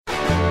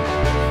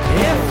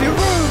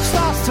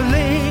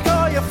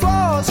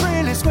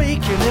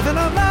live in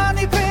a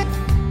money pit.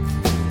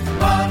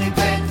 Money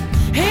pit.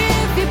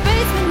 If your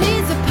basement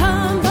needs a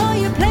pump or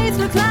your place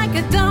looks like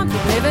a dump, you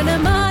live in a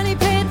money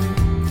pit.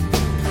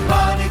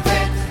 Money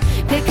pit.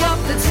 Pick up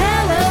the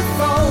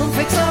telephone,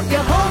 fix up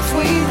your home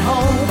sweet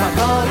home by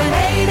calling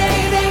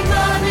 888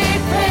 Money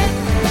Pit.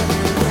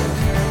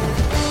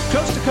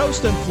 Coast to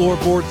coast and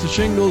floorboards to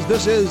shingles,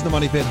 this is the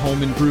Money Pit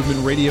Home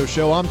Improvement Radio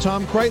Show. I'm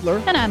Tom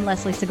Kreitler. And I'm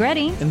Leslie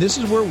Segretti. And this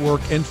is where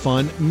work and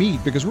fun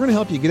meet, because we're going to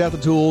help you get out the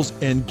tools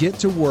and get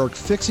to work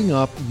fixing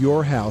up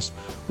your house.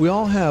 We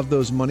all have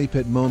those Money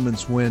Pit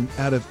moments when,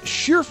 out of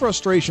sheer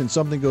frustration,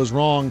 something goes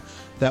wrong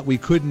that we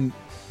couldn't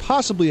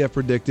possibly have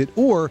predicted,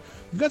 or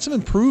we've got some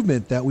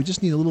improvement that we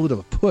just need a little bit of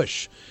a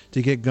push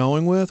to get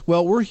going with.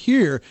 Well, we're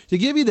here to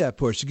give you that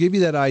push, to give you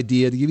that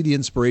idea, to give you the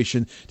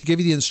inspiration, to give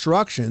you the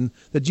instruction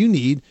that you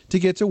need to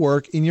get to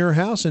work in your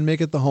house and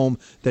make it the home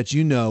that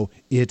you know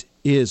it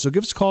is. So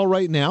give us a call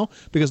right now,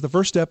 because the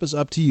first step is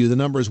up to you. The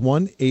number is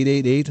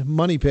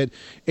 1-888-MONEY-PIT,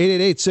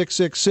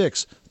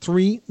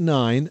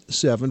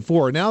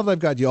 888-666-3974. Now that I've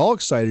got you all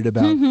excited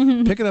about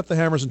picking up the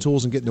hammers and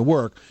tools and getting to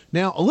work,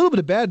 now a little bit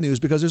of bad news,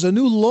 because there's a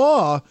new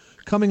law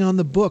coming on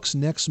the books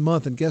next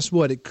month, and guess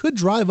what? It could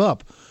drive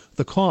up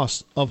the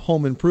cost of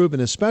home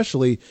improvement,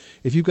 especially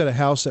if you've got a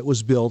house that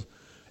was built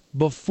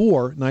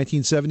before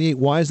 1978.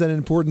 Why is that an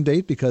important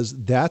date? Because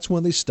that's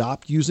when they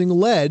stopped using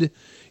lead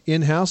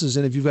in houses.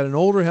 And if you've got an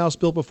older house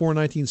built before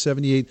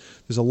 1978,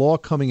 there's a law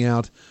coming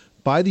out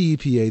by the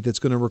EPA that's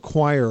going to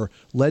require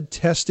lead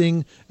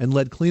testing and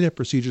lead cleanup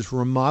procedures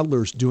for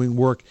remodelers doing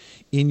work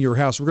in your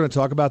house. We're going to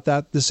talk about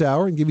that this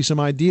hour and give you some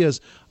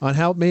ideas on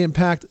how it may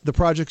impact the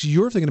projects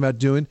you're thinking about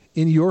doing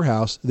in your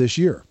house this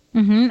year.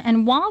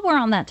 And while we're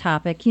on that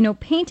topic,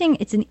 painting,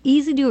 it's an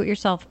easy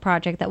do-it-yourself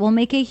project that will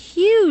make a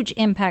huge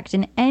impact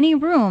in any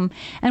room.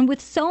 And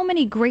with so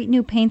many great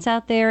new paints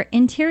out there,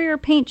 interior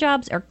paint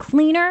jobs are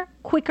cleaner,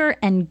 quicker,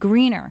 and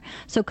greener.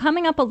 So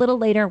coming up a little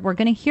later, we're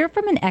going to hear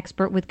from an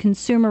expert with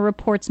Consumer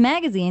Reports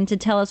magazine to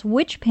tell us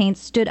which paints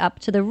stood up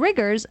to the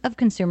rigors of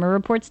Consumer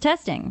Reports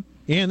testing.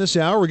 And this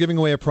hour, we're giving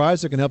away a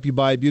prize that can help you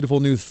buy a beautiful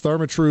new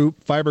Therma-Tru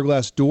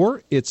fiberglass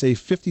door. It's a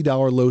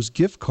 $50 Lowe's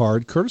gift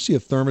card, courtesy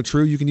of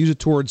Therma-Tru. You can use it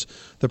towards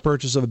the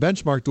purchase of a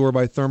benchmark door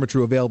by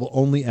Therma-Tru, available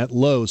only at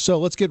Lowe's. So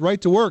let's get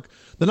right to work.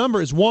 The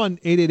number is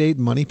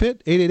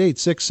 1-888-MONEY-PIT,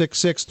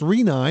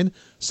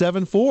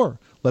 888-666-3974.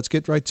 Let's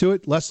get right to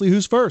it. Leslie,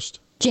 who's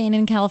first? Jane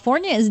in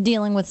California is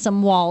dealing with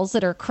some walls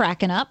that are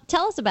cracking up.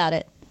 Tell us about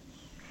it.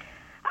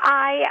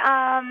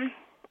 I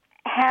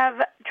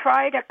have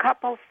tried a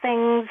couple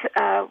things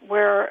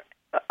where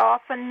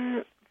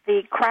often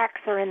the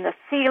cracks are in the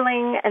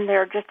ceiling and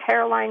they're just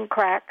hairline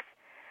cracks.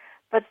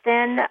 But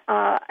then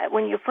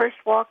when you first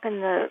walk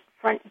in the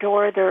front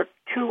door, there are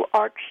two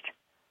arched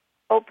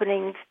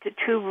openings to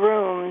two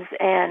rooms,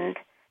 and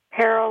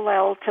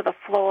parallel to the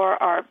floor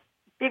are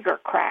bigger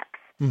cracks.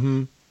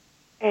 Mm-hmm.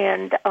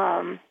 And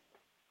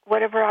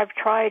whatever I've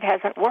tried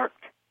hasn't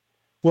worked.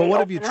 Well, what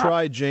have you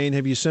tried, Jane?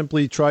 Have you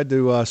simply tried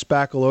to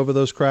spackle over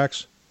those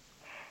cracks?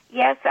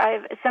 Yes,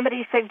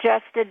 somebody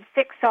suggested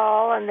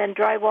Fix-All and then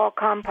drywall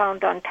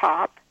compound on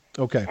top.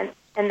 Okay.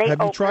 And they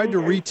have you tried to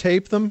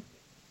retape them?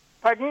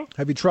 Pardon?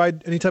 Have you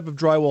tried any type of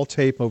drywall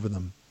tape over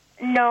them?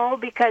 No,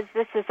 because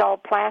this is all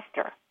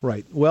plaster.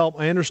 Right. Well,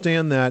 I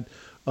understand that.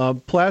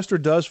 Plaster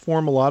does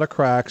form a lot of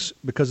cracks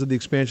because of the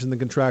expansion and the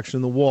contraction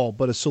in the wall,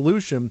 but a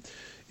solution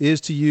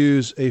is to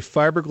use a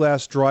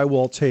fiberglass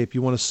drywall tape.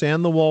 You want to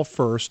sand the wall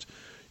first.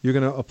 You're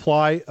going to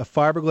apply a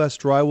fiberglass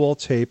drywall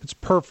tape. It's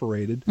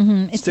perforated.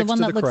 It's the one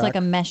that looks like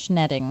a mesh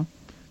netting.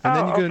 And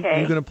then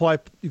you can apply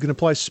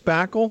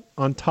spackle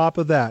on top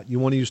of that. You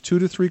want to use 2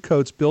 to 3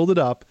 coats, build it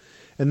up,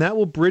 and that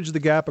will bridge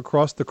the gap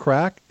across the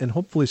crack and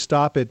hopefully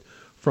stop it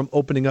from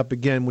opening up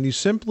again. When you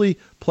simply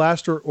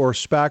plaster or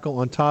spackle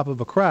on top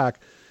of a crack,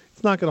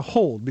 it's not going to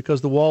hold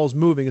because the wall is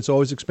moving. It's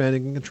always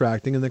expanding and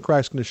contracting, and the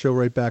crack's going to show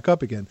right back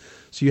up again.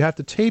 So you have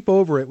to tape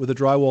over it with a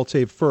drywall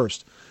tape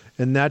first,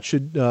 and that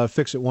should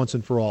fix it once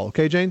and for all.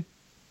 Okay, Jane?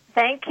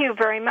 Thank you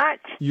very much.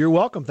 You're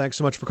welcome. Thanks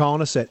so much for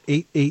calling us at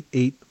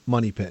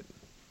 888-MONEY-PIT.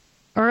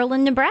 Earl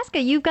in Nebraska,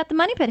 you've got the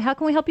Money Pit. How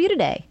can we help you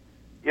today?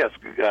 Yes,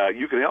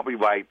 you can help me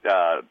by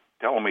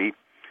telling me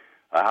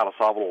how to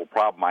solve a little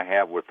problem I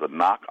have with the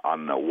knock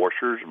on the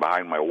washers,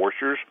 behind my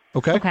washers.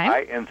 Okay.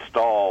 I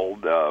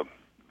installed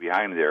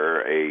behind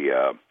there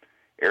a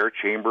air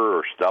chamber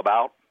or stub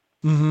out,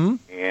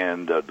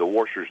 and the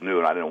washer's new,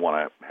 and I didn't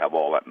want to have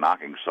all that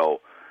knocking.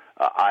 So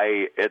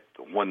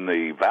when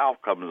the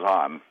valve comes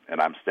on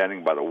and I'm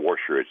standing by the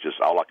washer, it's just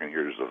all I can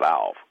hear is the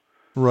valve.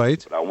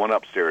 Right. But I went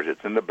upstairs.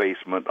 It's in the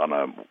basement on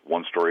a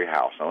one-story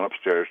house. I went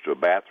upstairs to a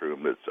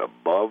bathroom that's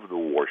above the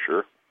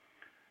washer,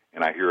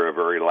 and I hear a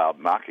very loud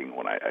knocking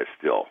when I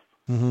still.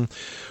 Mm-hmm.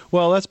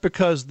 Well, that's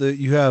because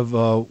you have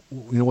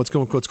what's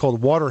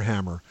called water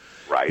hammer.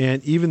 Right.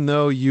 And even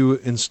though you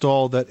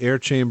installed that air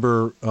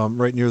chamber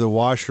right near the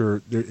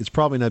washer, it's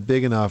probably not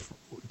big enough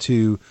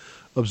to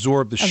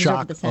absorb the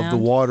shock of the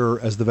water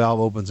as the valve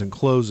opens and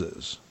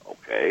closes.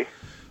 Okay.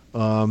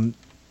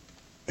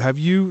 Have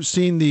you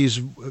seen these?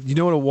 You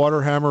know what a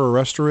water hammer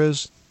arrestor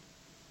is?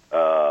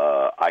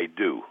 I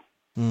do.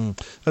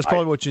 That's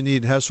probably what you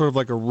need. It has sort of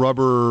like a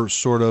rubber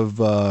sort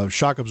of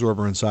shock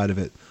absorber inside of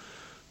it,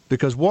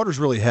 because water's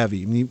really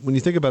heavy. When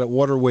you think about it,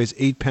 water weighs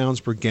 8 pounds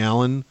per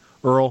gallon,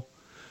 Earl.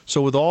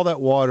 So with all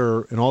that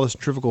water and all this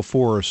centrifugal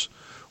force,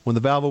 when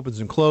the valve opens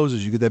and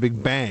closes, you get that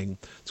big bang.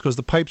 It's because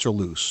the pipes are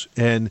loose.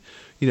 And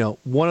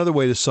one other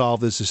way to solve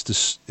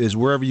this is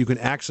wherever you can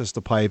access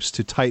the pipes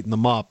to tighten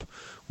them up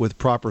with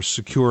proper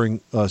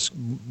securing,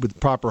 with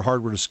proper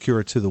hardware to secure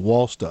it to the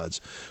wall studs.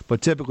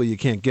 But typically, you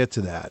can't get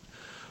to that.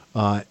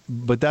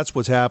 But that's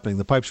what's happening.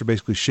 The pipes are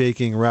basically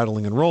shaking,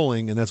 rattling, and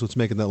rolling, and that's what's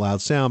making that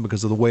loud sound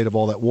because of the weight of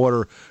all that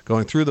water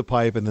going through the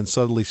pipe and then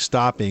suddenly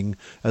stopping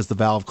as the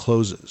valve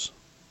closes.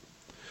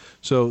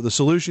 So the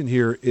solution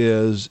here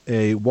is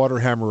a water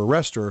hammer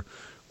arrestor,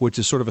 which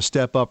is sort of a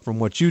step up from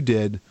what you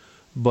did,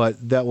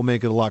 but that will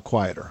make it a lot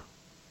quieter.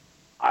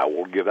 I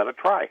will give that a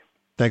try.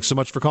 Thanks so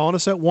much for calling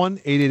us at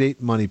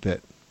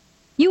 1-888-MONEY-PIT.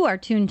 You are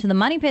tuned to the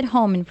Money Pit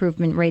Home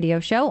Improvement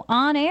Radio Show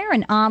on air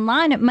and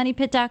online at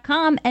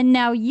MoneyPit.com. And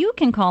now you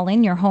can call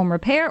in your home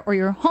repair or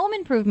your home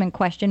improvement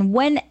question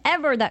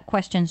whenever that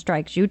question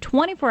strikes you,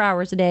 24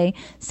 hours a day,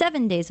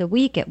 7 days a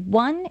week at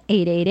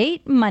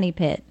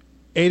 1-888-MONEY-PIT.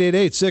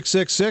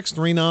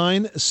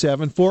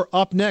 888-666-3974.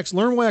 Up next,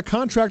 learn why a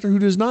contractor who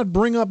does not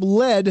bring up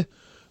lead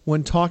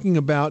when talking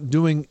about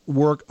doing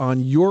work on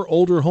your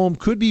older home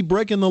could be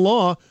breaking the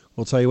law.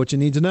 We'll tell you what you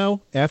need to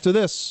know after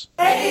this.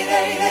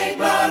 888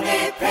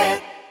 Money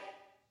Pit.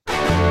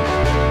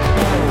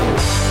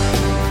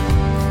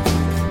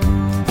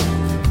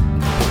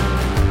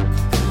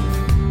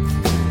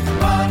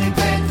 Money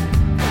Pit.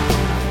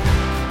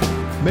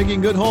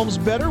 Making good homes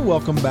better.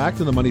 Welcome back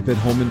to the Money Pit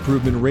Home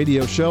Improvement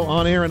Radio Show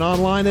on air and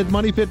online at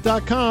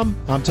MoneyPit.com.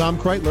 I'm Tom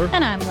Kreitler.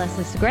 And I'm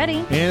Leslie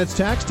Segretti. And it's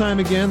tax time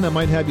again. That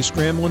might have you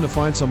scrambling to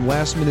find some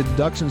last-minute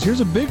deductions.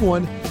 Here's a big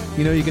one,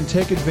 you can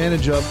take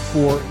advantage of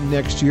for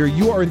next year.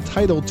 You are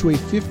entitled to a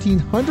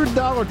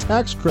 $1,500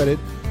 tax credit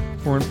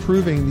for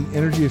improving the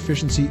energy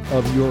efficiency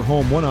of your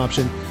home. One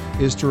option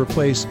is to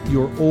replace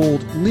your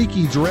old,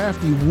 leaky,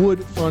 drafty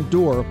wood front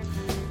door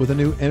with a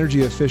new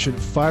energy-efficient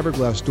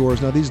fiberglass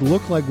doors. Now, these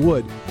look like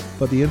wood,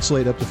 but they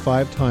insulate up to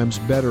 5 times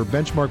better.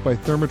 Benchmarked by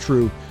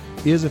Therma-Tru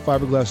is a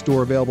fiberglass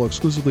door available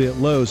exclusively at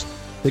Lowe's.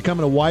 They come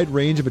in a wide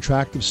range of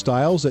attractive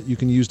styles that you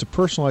can use to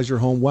personalize your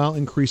home while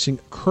increasing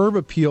curb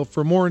appeal.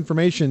 For more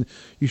information,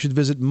 you should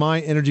visit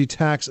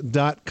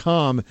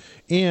myenergytax.com.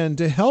 And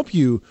to help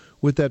you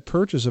with that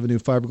purchase of a new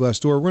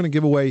fiberglass door, we're going to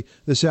give away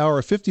this hour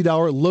a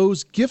 $50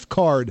 Lowe's gift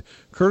card,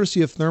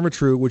 courtesy of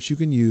Therma-Tru, which you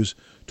can use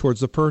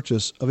towards the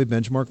purchase of a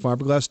Benchmark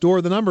fiberglass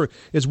door. The number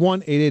is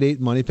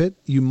 1-888-MONEY-PIT.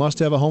 You must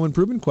have a home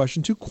improvement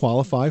question to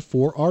qualify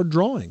for our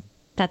drawing.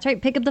 That's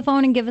right. Pick up the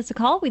phone and give us a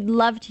call. We'd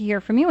love to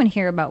hear from you and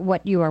hear about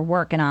what you are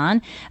working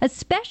on.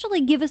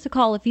 Especially give us a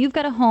call if you've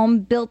got a home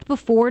built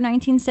before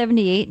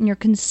 1978 and you're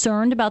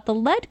concerned about the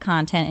lead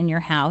content in your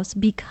house,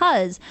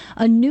 because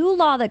a new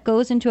law that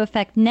goes into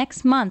effect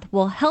next month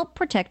will help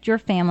protect your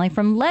family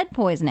from lead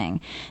poisoning.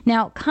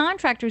 Now,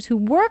 contractors who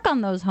work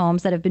on those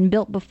homes that have been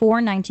built before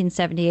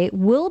 1978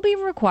 will be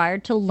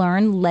required to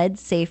learn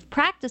lead-safe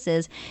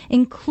practices,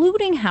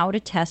 including how to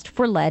test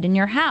for lead in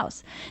your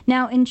house.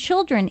 Now, in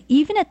children,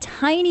 even a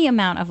tiny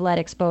amount of lead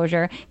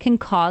exposure can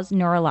cause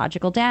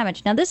neurological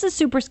damage. Now, this is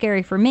super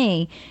scary for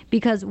me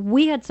because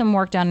we had some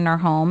work done in our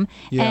home,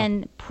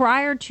 and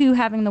prior to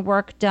having the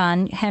work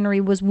done,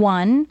 Henry was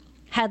 1,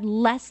 had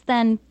less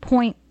than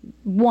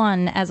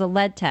 0.1 as a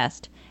lead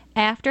test.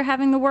 After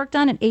having the work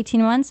done at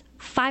 18 months,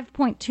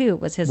 5.2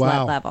 was his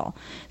lead level.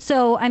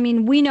 So, I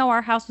mean, we know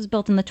our house was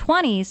built in the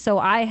 20s, so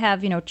I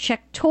have,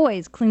 checked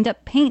toys, cleaned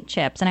up paint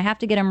chips, and I have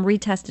to get them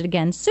retested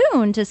again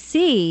soon to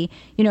see,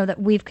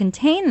 that we've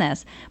contained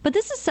this. But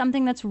this is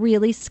something that's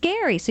really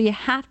scary, so you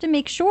have to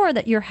make sure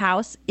that your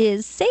house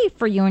is safe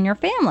for you and your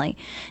family.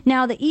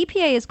 Now, the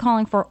EPA is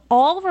calling for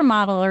all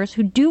remodelers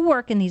who do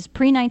work in these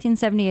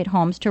pre-1978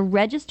 homes to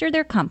register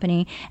their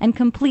company and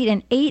complete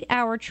an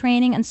 8-hour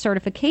training and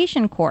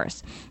certification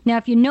course. Now,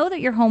 if you know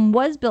that your home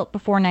was built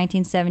before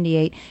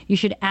 1978, you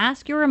should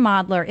ask your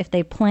remodeler if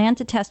they plan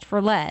to test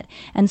for lead.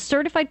 And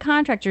certified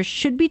contractors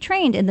should be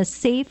trained in the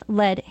safe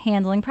lead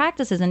handling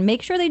practices, and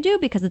make sure they do,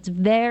 because it's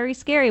very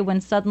scary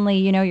when suddenly,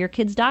 your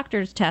kid's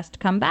doctor's test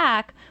come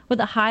back with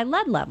a high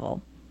lead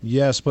level.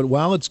 Yes, but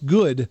while it's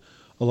good,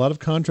 a lot of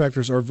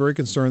contractors are very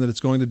concerned that it's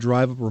going to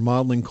drive up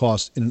remodeling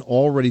costs in an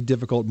already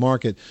difficult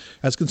market.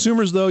 As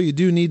consumers, though, you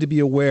do need to be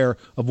aware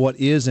of what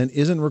is and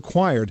isn't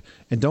required.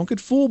 And don't get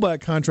fooled by a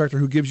contractor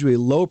who gives you a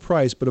low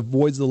price but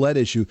avoids the lead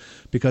issue,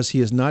 because he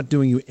is not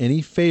doing you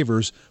any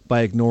favors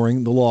by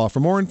ignoring the law. For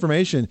more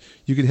information,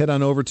 you can head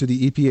on over to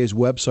the EPA's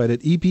website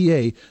at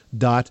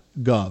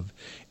epa.gov.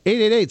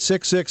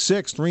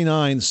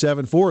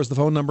 888-666-3974 is the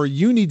phone number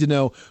you need to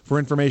know for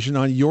information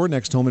on your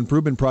next home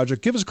improvement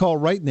project. Give us a call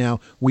right now.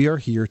 We are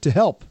here to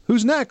help.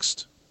 Who's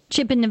next?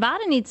 Chip in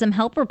Nevada needs some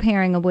help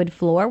repairing a wood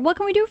floor. What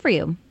can we do for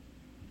you?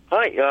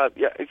 Hi.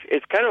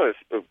 It's kind of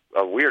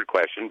a weird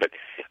question, but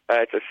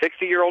it's a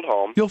 60-year-old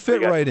home. You'll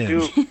fit right in.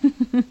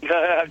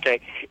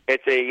 Okay.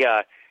 It's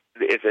a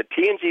it's a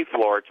TNG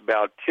floor. It's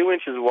about 2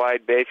 inches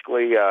wide,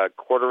 basically a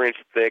quarter-inch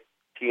thick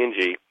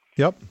TNG.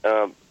 Yep.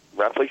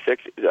 Roughly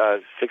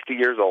 60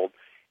 years old.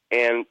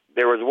 And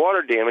there was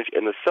water damage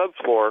in the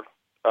subfloor.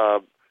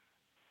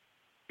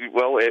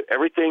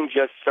 Everything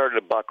just started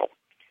to buckle.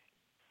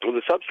 With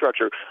the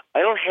substructure, I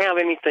don't have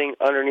anything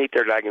underneath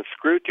there that I can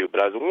screw to,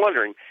 but I was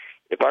wondering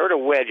if I were to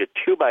wedge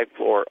a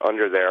 2x4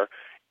 under there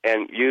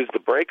and use the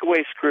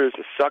breakaway screws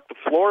to suck the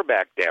floor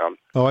back down.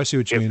 Oh, I see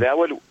what you mean.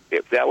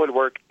 If that would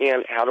work,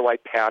 and how do I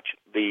patch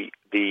the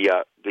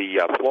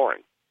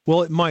flooring?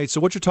 Well, it might.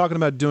 So what you're talking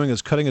about doing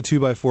is cutting a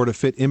 2x4 to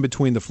fit in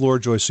between the floor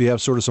joists, so you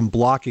have sort of some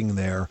blocking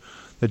there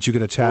that you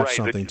can attach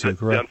something to,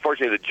 correct?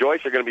 Unfortunately, the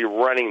joists are going to be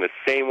running the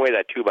same way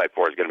that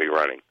 2x4 is going to be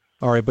running.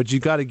 All right, but you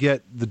got to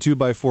get the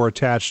 2x4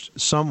 attached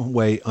some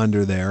way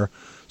under there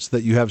so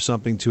that you have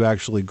something to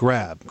actually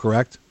grab,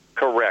 correct?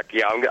 Correct.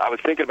 Yeah, I was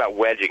thinking about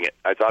wedging it.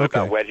 I thought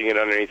about wedging it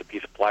underneath a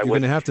piece of plywood. You're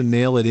going to have to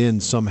nail it in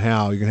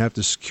somehow. You're going to have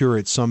to secure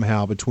it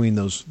somehow between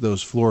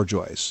those floor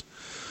joists.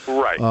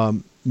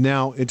 Right.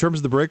 Now, in terms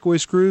of the breakaway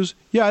screws,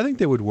 yeah, I think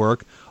they would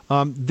work.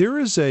 There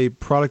is a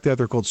product out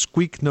there called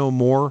Squeak No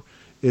More.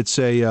 It's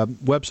a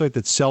website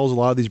that sells a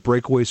lot of these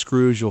breakaway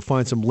screws. You'll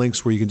find some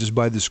links where you can just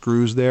buy the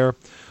screws there.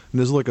 And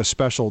there's like a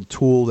special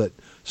tool that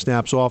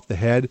snaps off the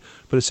head.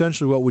 But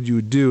essentially what you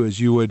would do is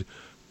you would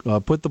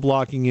put the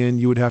blocking in.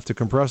 You would have to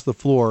compress the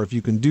floor if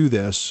you can do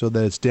this so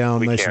that it's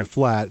down nice and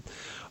flat.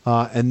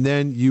 And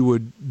then you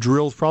would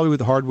drill, probably with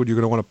the hardwood, you're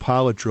going to want to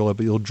pilot drill it,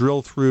 but you'll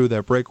drill through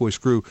that breakaway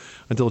screw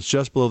until it's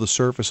just below the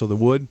surface of the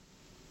wood,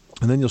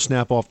 and then you'll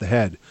snap off the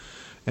head.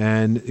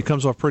 And it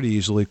comes off pretty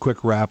easily.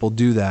 Quick wrap will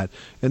do that.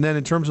 And then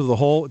in terms of the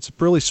hole, it's a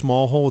really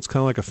small hole. It's kind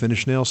of like a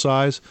finish nail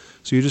size.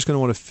 So you're just going to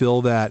want to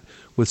fill that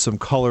with some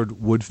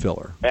colored wood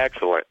filler.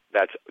 Excellent.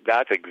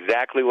 That's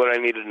exactly what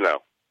I needed to know.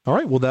 All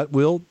right. Well, that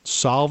will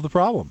solve the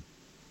problem.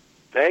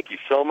 Thank you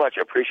so much.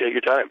 I appreciate your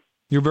time.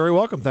 You're very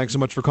welcome. Thanks so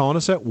much for calling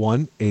us at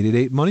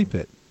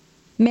 1-888-MONEY-PIT.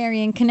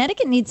 Mary in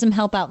Connecticut needs some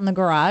help out in the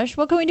garage.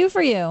 What can we do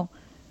for you?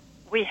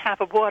 We have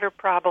a water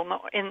problem.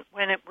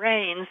 When it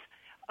rains,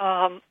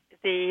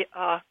 the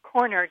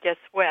corner gets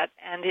wet,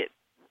 and it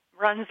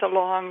runs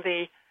along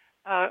the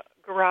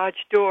garage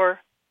door.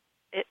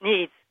 It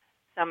needs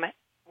some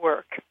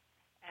work,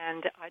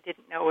 and I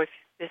didn't know if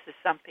this is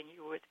something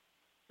you would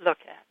look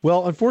at.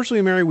 Well,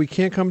 unfortunately, Mary, we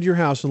can't come to your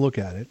house and look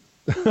at it.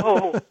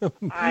 Oh,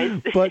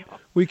 I see. But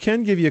we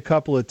can give you a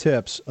couple of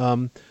tips.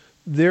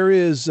 There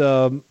is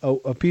a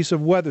piece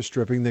of weather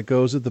stripping that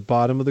goes at the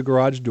bottom of the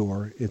garage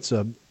door. It's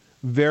a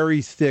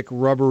very thick,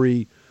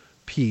 rubbery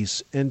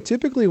piece. And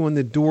typically when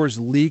the doors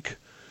leak,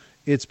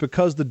 it's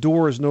because the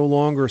door is no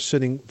longer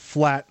sitting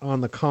flat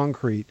on the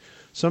concrete.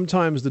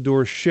 Sometimes the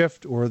doors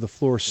shift or the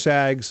floor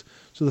sags.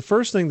 So the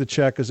first thing to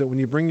check is that when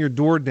you bring your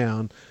door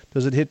down,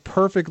 does it hit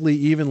perfectly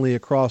evenly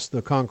across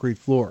the concrete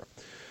floor?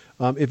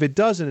 If it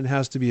doesn't, it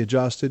has to be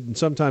adjusted, and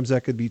sometimes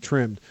that could be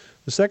trimmed.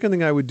 The second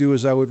thing I would do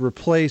is I would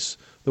replace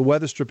the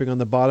weather stripping on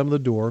the bottom of the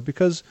door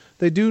because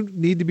they do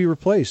need to be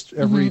replaced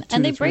every 2 to 3 years.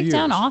 And they break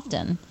down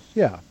often.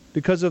 Yeah,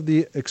 because of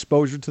the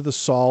exposure to the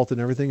salt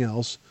and everything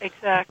else.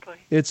 Exactly.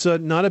 It's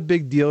not a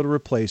big deal to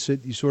replace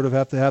it. You sort of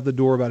have to have the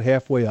door about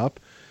halfway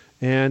up,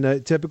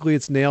 and typically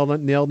it's nailed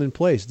in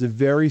place. It's a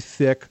very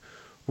thick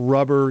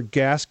rubber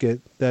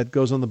gasket that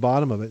goes on the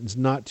bottom of it. It's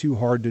not too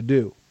hard to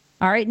do.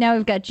 All right, now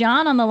we've got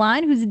John on the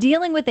line who's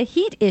dealing with a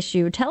heat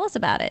issue. Tell us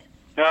about it.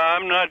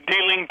 I'm not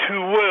dealing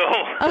too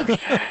well. Okay.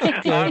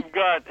 I've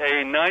got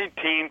a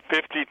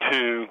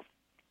 1952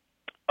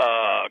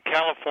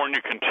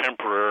 California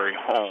contemporary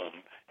home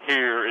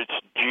here. It's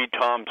G.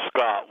 Tom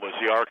Scott was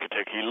the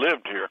architect. He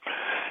lived here.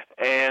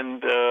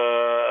 And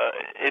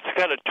it's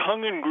got a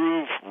tongue and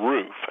groove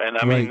roof. And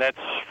I mean, that's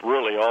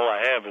really all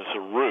I have is a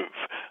roof.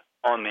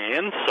 On the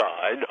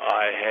inside,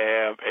 I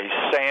have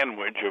a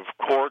sandwich of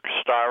cork,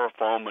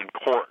 styrofoam, and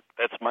cork.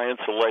 That's my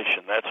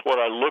insulation. That's what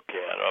I look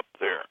at up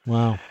there.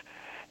 Wow.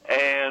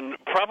 And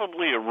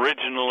probably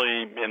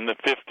originally in the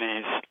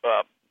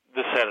 50s,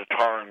 this had a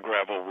tar and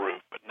gravel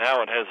roof, but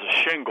now it has a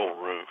shingle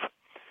roof.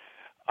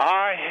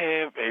 I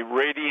have a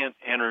radiant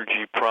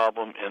energy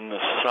problem in the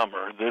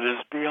summer that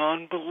is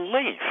beyond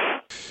belief.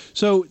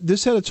 So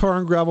this had a tar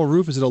and gravel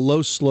roof. Is it a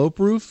low slope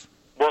roof?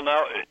 Well,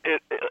 now,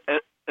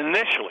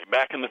 initially,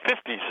 back in the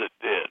 50s, it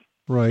did.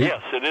 Right.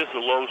 Yes, it is a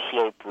low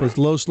slope roof. But it's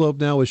low slope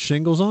now with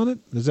shingles on it?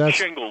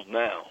 Shingles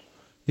now.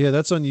 Yeah,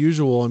 that's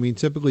unusual. I mean,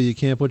 typically you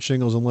can't put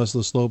shingles unless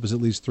the slope is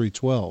at least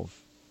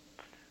 312.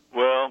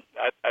 Well,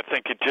 I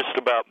think it just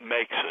about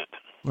makes it.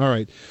 All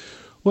right.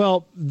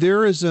 Well,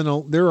 there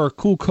are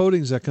cool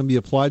coatings that can be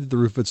applied to the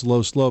roof if it's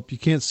low slope. You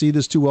can't see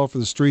this too well for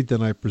the street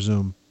then, I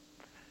presume.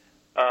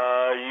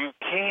 You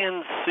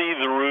can see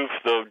the roof,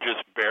 though,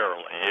 just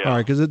barely, yeah. All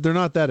right, because they're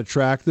not that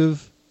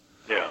attractive.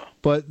 Yeah.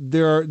 But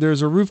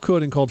there's a roof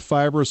coating called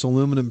fibrous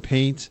aluminum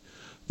paint.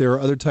 There are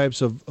other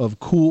types of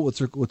cool,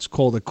 what's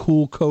called a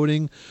cool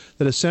coating,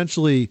 that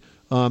essentially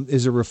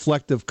is a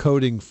reflective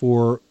coating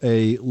for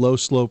a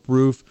low-slope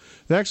roof.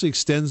 It actually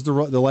extends the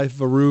life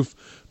of a roof,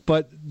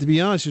 but to be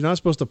honest, you're not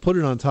supposed to put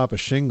it on top of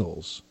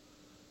shingles.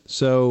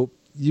 So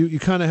you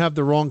kind of have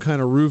the wrong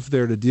kind of roof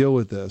there to deal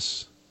with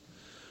this.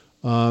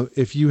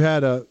 If you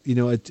had a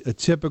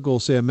typical,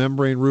 say, a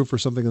membrane roof or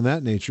something of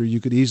that nature, you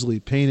could easily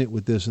paint it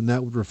with this, and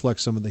that would reflect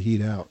some of the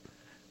heat out.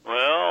 Well,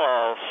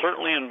 I'll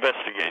certainly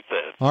investigate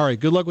that. All right.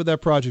 Good luck with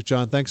that project,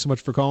 John. Thanks so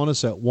much for calling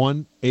us at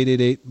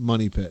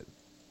 1-888-MONEY-PIT.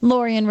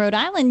 Lori in Rhode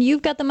Island,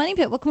 you've got the Money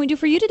Pit. What can we do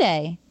for you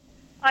today?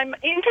 I'm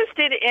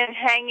interested in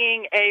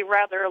hanging a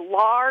rather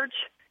large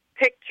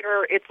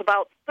picture. It's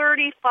about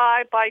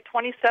 35 by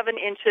 27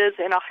 inches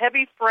in a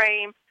heavy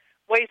frame,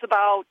 weighs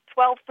about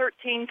 12,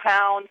 13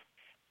 pounds.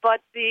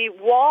 But the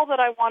wall that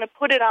I want to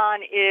put it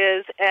on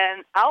is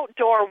an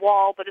outdoor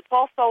wall, but it's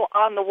also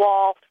on the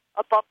wall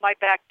above my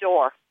back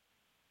door.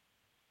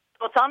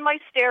 So it's on my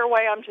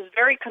stairway. I'm just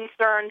very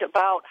concerned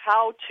about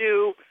how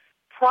to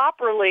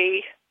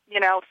properly,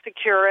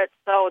 secure it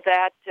so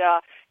that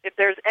if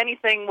there's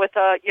anything with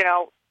a,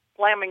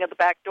 slamming of the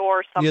back door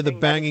or something. Yeah, the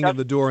banging of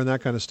the door and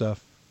that kind of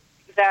stuff.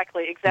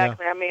 Exactly. Yeah.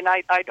 I mean,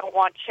 I don't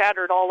want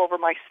shattered all over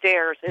my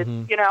stairs. It's,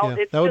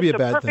 it's that would just be a a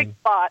bad perfect thing.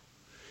 spot.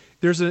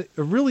 There's a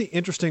really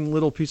interesting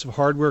little piece of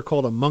hardware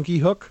called a monkey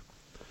hook.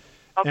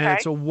 Okay. And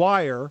it's a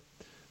wire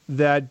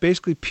that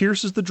basically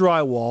pierces the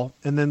drywall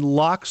and then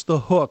locks the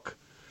hook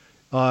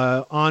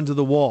onto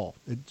the wall.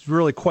 It's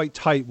really quite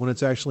tight when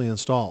it's actually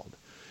installed.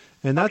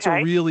 And that's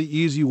a really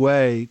easy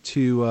way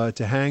to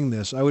hang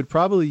this. I would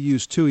probably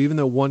use two, even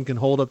though one can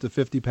hold up to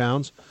 50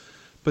 pounds.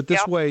 But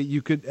this way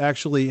you could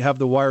actually have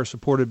the wire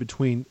supported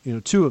between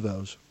two of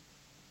those.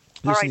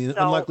 All right, in the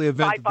so unlikely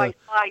event side by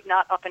side,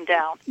 not up and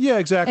down. Yeah,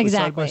 exactly.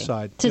 Side by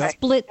side. To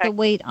split the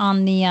weight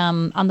on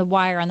the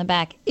wire on the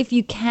back. If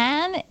you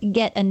can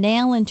get a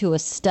nail into a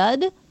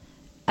stud,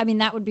 I mean,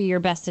 that would be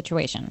your best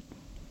situation.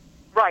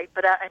 Right,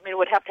 but it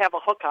would have to have a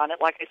hook on it.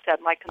 Like I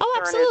said, my concern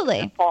absolutely.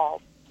 is it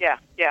falls. Yeah.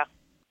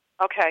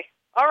 Okay.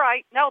 All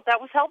right. No,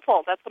 that was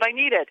helpful. That's what I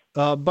needed.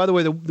 By the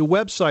way, the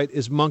website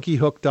is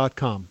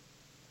monkeyhook.com.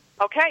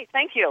 Okay,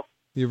 thank you.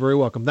 You're very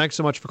welcome. Thanks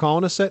so much for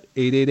calling us at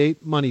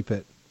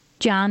 888-MONEY-PIT.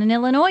 John in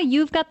Illinois,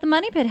 you've got the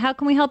Money Pit. How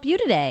can we help you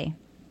today?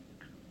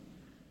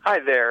 Hi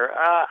there.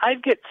 I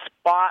get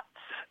spots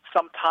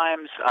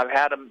sometimes. I've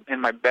had them in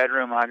my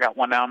bedroom, and I got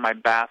one down in my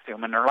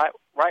bathroom, and they're right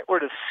where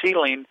the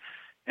ceiling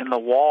and the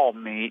wall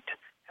meet.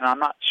 And I'm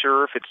not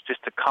sure if it's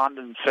just a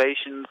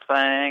condensation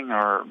thing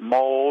or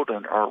mold,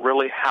 or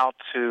really how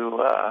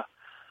to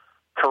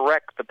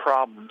correct the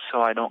problem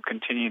so I don't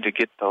continue to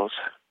get those.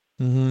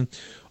 Mm-hmm.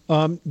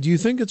 Do you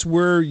think it's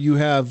where you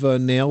have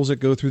nails that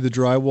go through the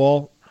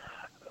drywall?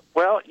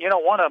 Well,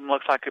 one of them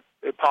looks like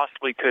it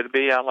possibly could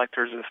be. Like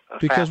there's a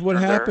because what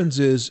happens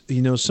is,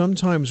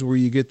 sometimes where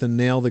you get the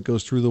nail that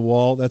goes through the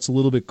wall, that's a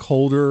little bit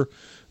colder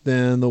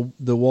than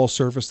the wall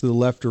surface to the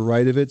left or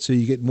right of it, so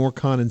you get more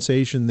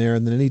condensation there,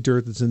 and then any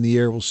dirt that's in the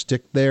air will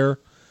stick there,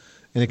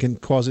 and it can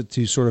cause it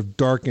to sort of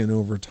darken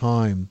over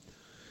time.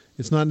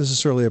 It's not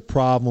necessarily a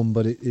problem,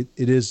 but it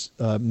is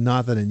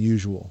not that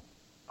unusual.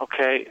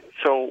 Okay,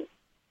 so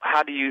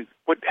how do you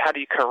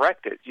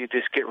correct it? You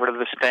just get rid of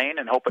the stain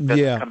and hope it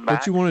doesn't come back?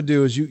 What you want to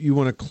do is you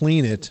want to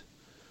clean it.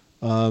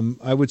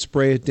 I would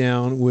spray it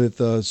down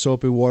with a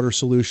soapy water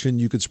solution.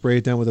 You could spray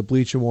it down with a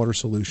bleach and water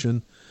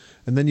solution.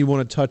 And then you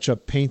want to touch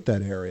up, paint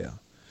that area.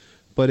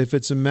 But if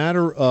it's a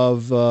matter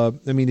of,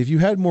 if you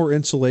had more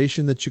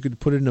insulation that you could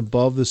put in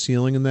above the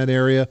ceiling in that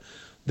area,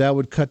 that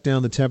would cut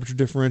down the temperature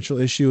differential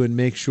issue and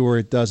make sure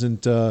it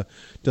doesn't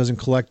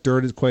collect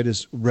dirt quite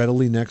as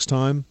readily next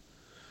time.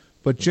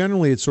 But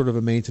generally, it's sort of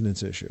a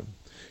maintenance issue.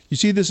 You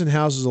see this in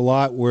houses a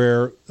lot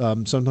where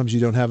sometimes you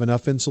don't have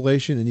enough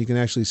insulation, and you can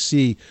actually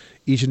see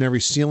each and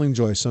every ceiling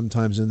joist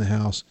sometimes in the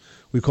house.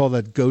 We call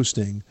that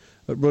ghosting.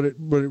 But what it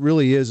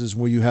really is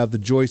where you have the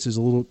joist is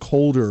a little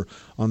colder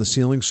on the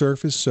ceiling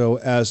surface, so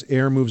as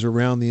air moves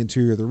around the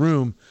interior of the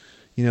room,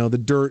 the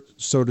dirt,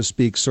 so to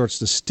speak, starts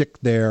to stick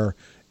there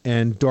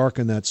and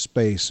darken that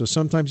space. So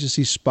sometimes you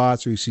see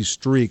spots or you see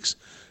streaks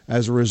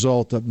as a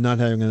result of not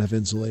having enough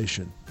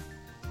insulation.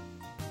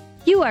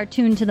 You are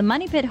tuned to the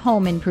Money Pit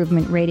Home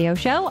Improvement Radio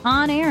Show,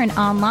 on air and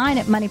online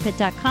at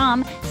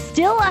moneypit.com.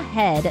 Still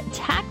ahead,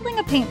 tackling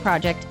a paint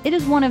project. It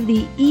is one of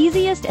the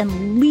easiest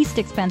and least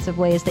expensive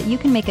ways that you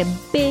can make a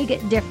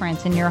big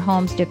difference in your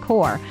home's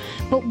decor.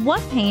 But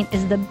what paint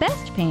is the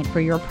best paint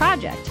for your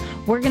project?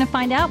 We're going to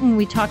find out when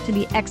we talk to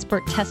the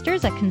expert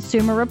testers at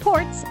Consumer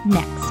Reports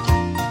next.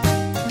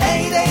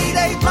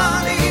 888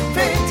 Money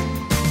Pit.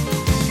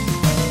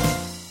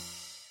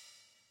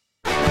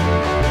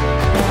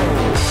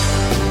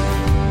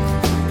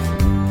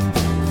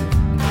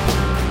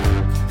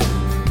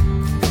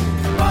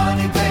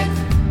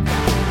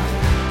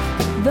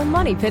 The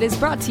Money Pit is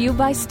brought to you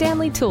by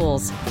Stanley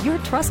Tools, your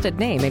trusted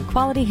name in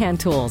quality hand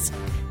tools.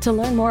 To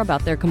learn more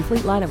about their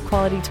complete line of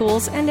quality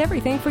tools and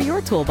everything for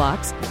your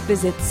toolbox,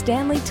 visit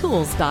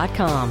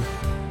StanleyTools.com.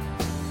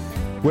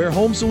 Where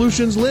home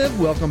solutions live,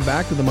 welcome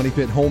back to the Money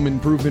Pit Home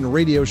Improvement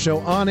Radio Show,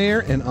 on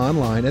air and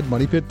online at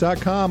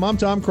moneypit.com. I'm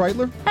Tom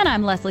Kreitler. And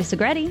I'm Leslie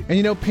Segretti.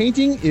 And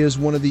painting is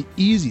one of the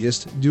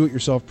easiest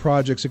do-it-yourself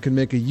projects that can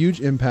make a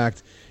huge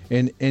impact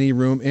in any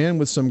room. And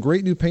with some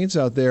great new paints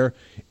out there,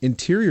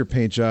 interior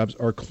paint jobs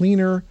are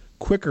cleaner,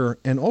 quicker,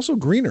 and also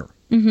greener.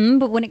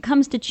 But when it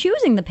comes to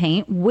choosing the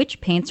paint,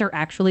 which paints are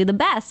actually the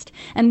best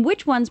and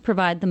which ones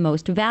provide the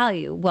most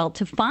value? Well,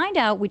 to find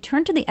out, we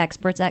turn to the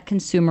experts at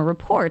Consumer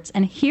Reports.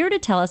 And here to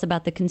tell us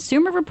about the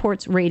Consumer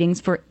Reports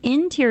ratings for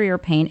interior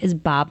paint is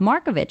Bob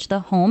Markovich, the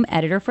home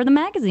editor for the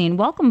magazine.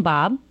 Welcome,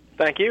 Bob.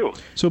 Thank you.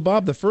 So,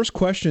 Bob, the first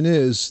question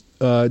is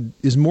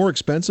more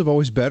expensive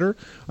always better?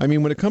 I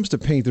mean, when it comes to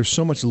paint, there's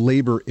so much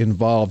labor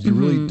involved. You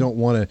really don't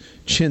want to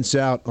chintz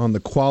out on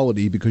the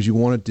quality because you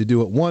want it to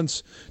do it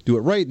once, do it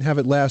right, and have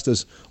it last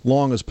as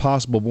long as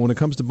possible. But when it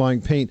comes to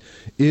buying paint,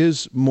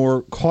 is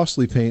more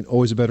costly paint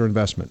always a better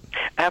investment?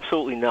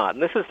 Absolutely not.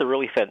 And this is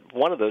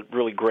one of the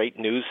really great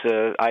news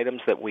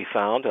items that we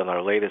found on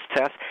our latest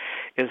test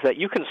is that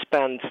you can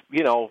spend,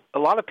 a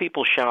lot of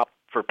people shop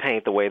for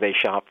paint the way they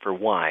shop for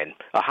wine.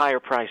 A higher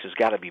price has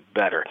got to be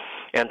better.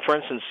 And for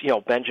instance,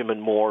 Benjamin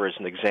Moore is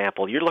an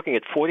example. You're looking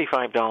at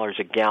 $45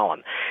 a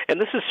gallon. And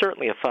this is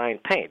certainly a fine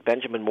paint.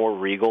 Benjamin Moore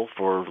Regal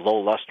for low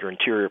luster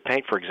interior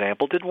paint, for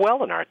example, did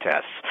well in our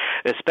tests,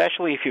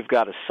 especially if you've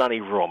got a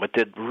sunny room. It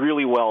did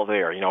really well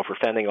there, for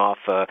fending off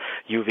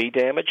UV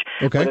damage.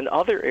 Okay. But in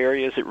other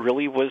areas, it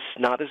really was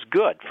not as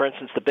good. For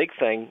instance, the big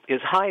thing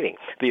is hiding.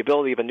 The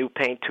ability of a new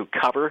paint to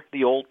cover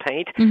the old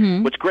paint.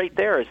 What's great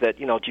there is that,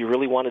 do you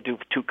really want to do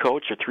 2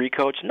 coats or 3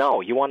 coats?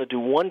 No, you want to do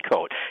 1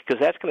 coat because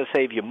that's going to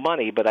save you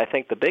money, but I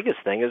think the biggest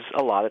thing is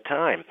a lot of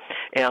time.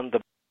 And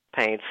the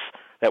paints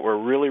that were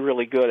really,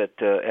 really good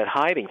at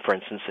hiding, for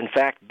instance, in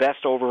fact,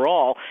 best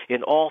overall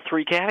in all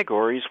 3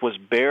 categories was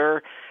Behr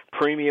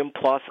Premium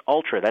Plus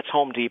Ultra. That's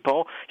Home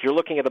Depot. You're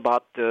looking at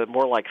about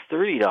more like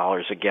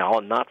 $30 a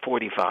gallon, not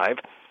 $45.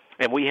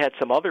 And we had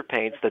some other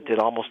paints that did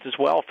almost as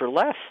well for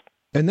less.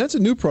 And that's a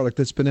new product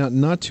that's been out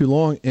not too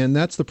long, and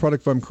that's the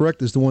product, if I'm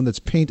correct, is the one that's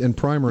paint and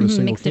primer in a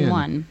single mixed can. in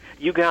one.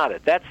 You got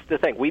it. That's the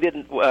thing. We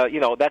didn't,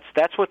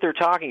 that's what they're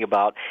talking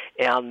about,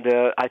 and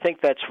I think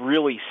that's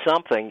really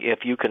something if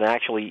you can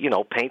actually,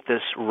 paint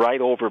this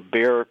right over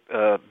bare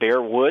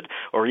wood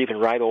or even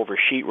right over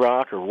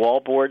sheetrock or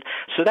wallboard.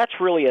 So that's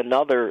really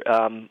another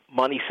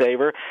money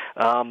saver,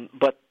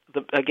 but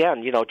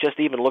again, just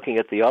even looking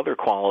at the other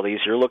qualities,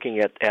 you're looking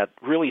at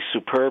really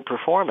superb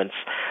performance,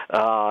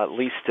 at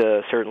least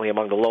certainly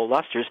among the low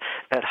lusters,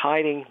 at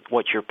hiding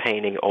what you're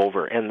painting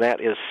over, and that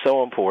is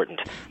so important.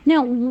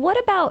 Now, what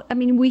about,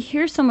 we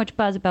hear so much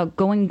buzz about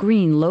going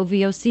green, low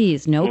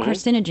VOCs, no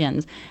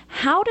carcinogens.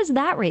 How does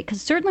that rate?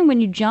 Because certainly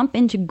when you jump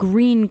into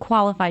green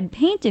qualified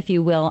paint, if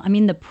you will,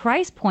 the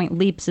price point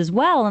leaps as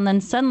well, and then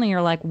suddenly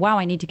you're like, wow,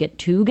 I need to get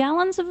 2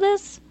 gallons of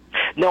this?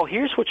 No,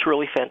 here's what's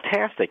really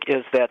fantastic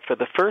is that for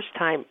the first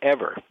time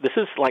ever, this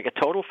is like a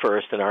total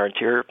first in our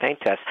interior paint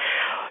test,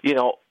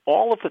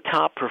 all of the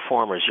top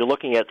performers, you're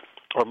looking at,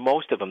 or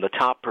most of them, the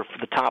top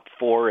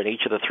 4 in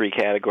each of the 3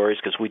 categories,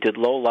 because we did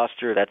low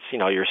luster, that's,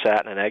 your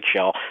satin and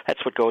eggshell,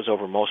 that's what goes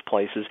over most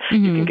places.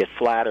 You can get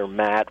flat or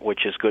matte,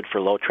 which is good for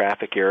low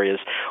traffic areas,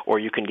 or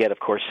you can get, of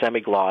course,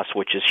 semi-gloss,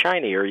 which is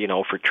shinier,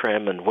 for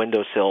trim and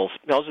windowsills.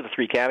 Those are the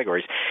 3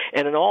 categories.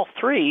 And in all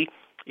 3,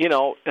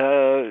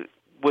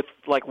 with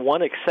like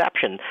one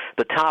exception,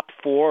 the top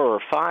 4 or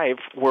 5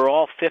 were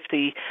all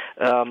 50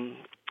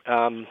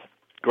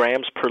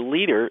 grams per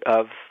liter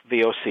of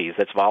VOCs.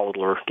 That's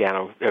volatile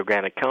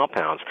organic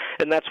compounds.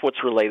 And that's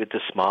what's related to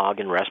smog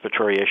and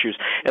respiratory issues.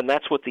 And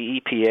that's what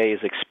the EPA is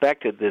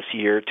expected this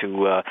year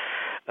to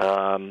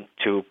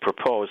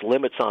propose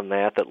limits on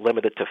that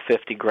limit it to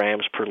 50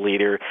 grams per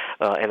liter.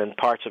 And in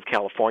parts of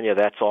California,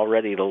 that's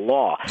already the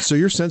law. So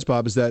your sense,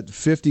 Bob, is that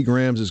 50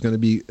 grams is going to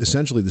be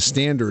essentially the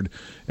standard,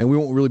 and we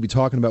won't really be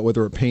talking about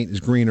whether a paint is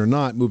green or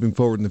not moving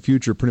forward in the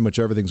future. Pretty much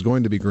everything's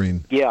going to be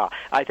green. Yeah,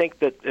 I think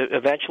that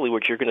eventually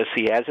what you're going to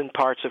see, as in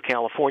parts of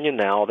California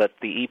now, that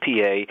the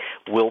EPA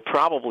will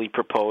probably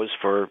propose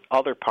for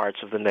other parts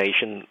of the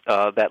nation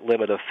that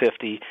limit of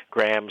 50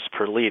 grams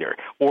per liter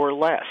or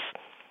less.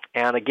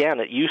 And again,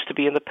 it used to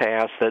be in the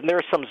past that there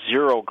are some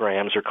 0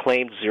 grams or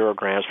claimed 0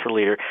 grams per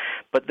liter,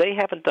 but they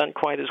haven't done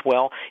quite as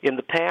well. In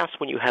the past,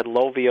 when you had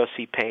low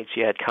VOC paints,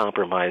 you had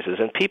compromises,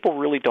 and people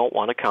really don't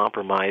want to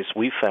compromise,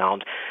 we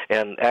found,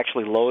 and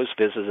actually Lowe's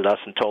visited us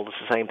and told us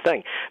the same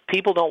thing.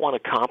 People don't want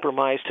to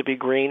compromise to be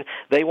green.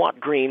 They want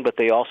green, but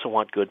they also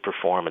want good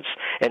performance.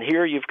 And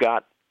here you've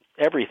got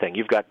everything.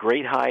 You've got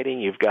great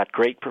hiding, you've got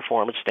great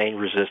performance, stain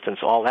resistance,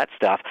 all that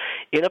stuff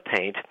in a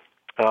paint.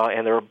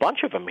 And there are a bunch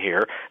of them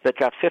here that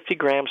got 50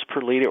 grams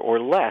per liter or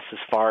less as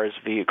far as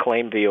the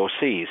claimed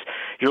VOCs.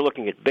 You're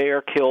looking at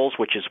Behr, Kills,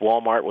 which is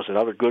Walmart, was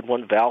another good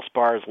one.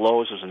 Valspar's,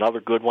 Lowe's was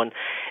another good one.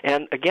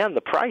 And again,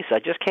 the price, I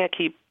just can't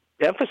keep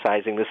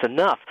emphasizing this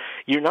enough.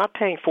 You're not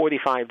paying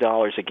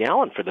 $45 a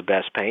gallon for the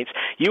best paints.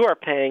 You are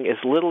paying as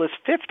little as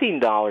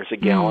 $15 a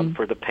gallon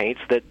for the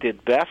paints that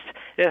did best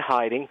at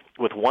hiding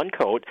with one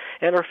coat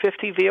and are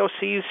 50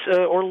 VOCs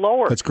or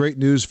lower. That's great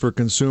news for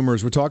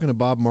consumers. We're talking to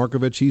Bob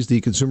Markovich. He's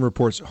the Consumer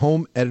Reports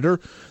home editor.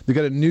 They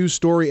got a news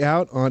story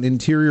out on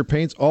interior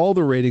paints, all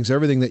the ratings,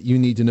 everything that you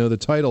need to know. The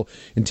title,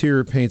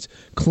 Interior Paints,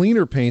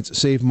 Cleaner Paints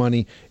Save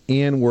Money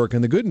and Work.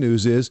 And the good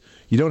news is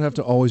you don't have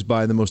to always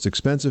buy the most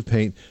expensive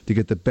paint to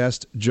get the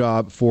best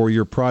job for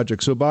your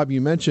project. So, Bob,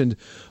 you mentioned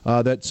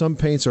that some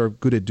paints are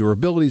good at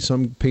durability,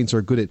 some paints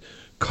are good at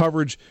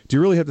coverage. Do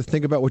you really have to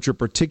think about what your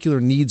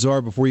particular needs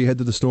are before you head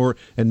to the store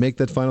and make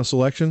that final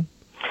selection?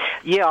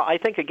 Yeah, I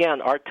think,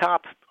 again, our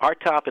top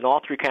in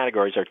all three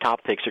categories, our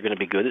top picks are going to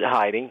be good at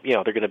hiding.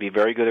 They're going to be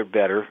very good or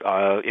better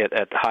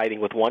at hiding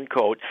with one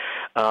coat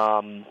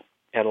and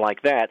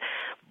like that.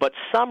 But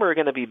some are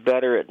going to be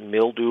better at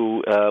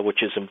mildew,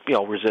 which is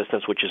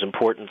resistance, which is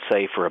important,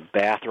 say, for a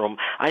bathroom.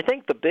 I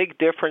think the big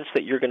difference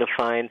that you're going to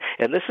find,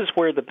 and this is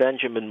where the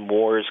Benjamin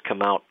Moores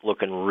come out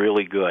looking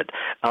really good,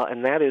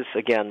 and that is,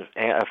 again,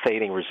 a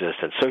fading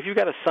resistance. So if you've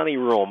got a sunny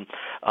room,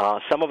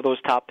 some of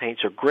those top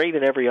paints are great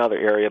in every other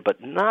area,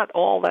 but not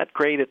all that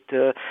great at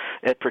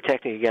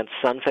protecting against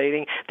sun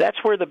fading.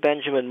 That's where the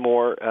Benjamin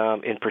Moore,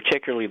 in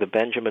particularly the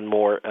Benjamin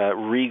Moore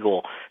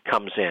Regal,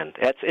 comes in.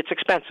 It's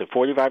expensive,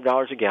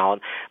 $45 a gallon.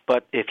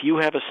 But if you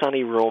have a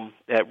sunny room,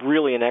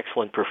 really an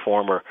excellent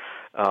performer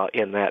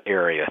in that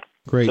area.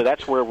 Great. So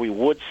that's where we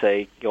would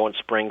say go in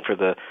spring for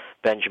the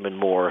Benjamin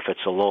Moore if it's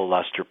a low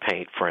luster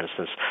paint, for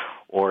instance,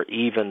 or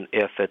even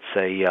if it's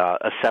a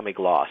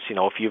semi-gloss.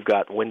 If you've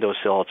got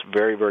windowsill, it's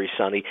very, very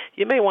sunny,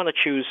 you may want to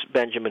choose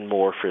Benjamin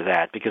Moore for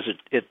that because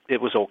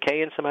it was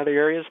okay in some other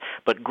areas,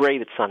 but great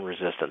at sun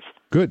resistance.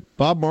 Good.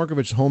 Bob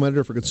Markovich, home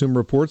editor for Consumer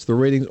Reports. The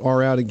ratings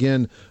are out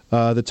again.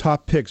 The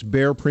top picks,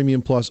 Behr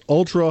Premium Plus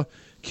Ultra,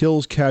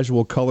 Kills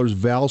Casual Colors,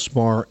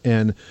 Valspar,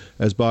 and,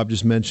 as Bob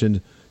just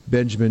mentioned,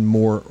 Benjamin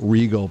Moore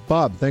Regal.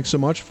 Bob, thanks so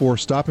much for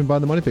stopping by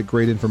the Money Pit.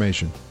 Great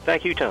information.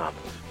 Thank you, Tom.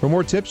 For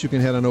more tips, you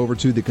can head on over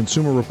to the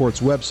Consumer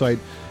Reports website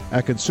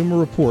at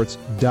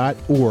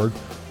consumerreports.org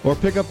or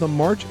pick up the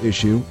March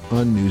issue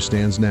on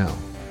newsstands now.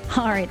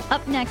 All right,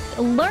 up next,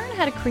 learn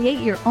how to create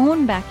your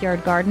own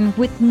backyard garden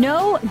with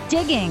no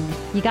digging.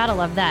 You gotta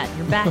love that.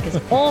 Your back is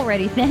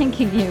already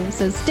thanking you,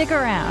 so stick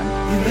around.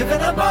 You live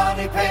in a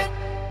money pit.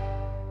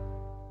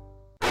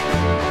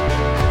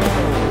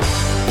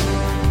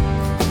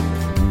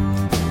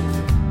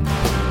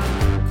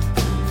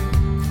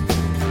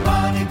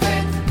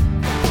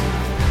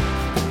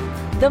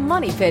 The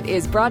Money Pit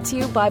is brought to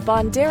you by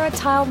Bondera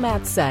Tile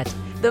Mat Set,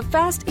 the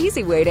fast,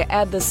 easy way to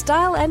add the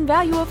style and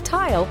value of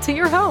tile to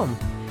your home.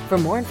 For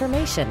more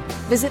information,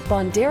 visit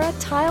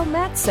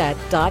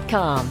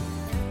BonderaTileMatSet.com.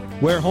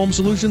 Where home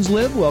solutions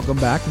live, welcome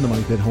back to the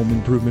Money Pit Home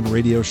Improvement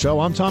Radio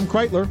Show. I'm Tom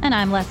Kreitler. And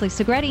I'm Leslie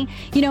Segretti.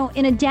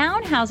 In a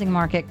down housing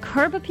market,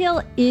 curb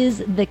appeal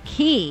is the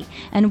key.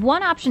 And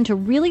one option to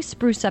really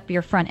spruce up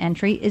your front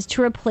entry is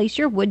to replace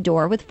your wood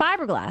door with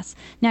fiberglass.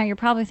 Now, you're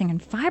probably thinking,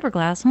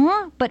 fiberglass,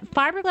 huh? But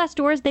fiberglass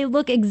doors, they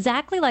look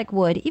exactly like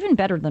wood, even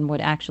better than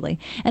wood, actually.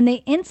 And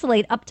they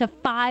insulate up to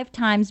 5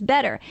 times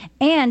better.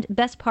 And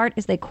best part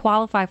is they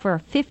qualify for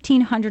a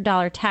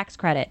 $1,500 tax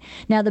credit.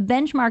 Now, the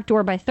Benchmark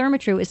door by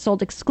Therma-Tru is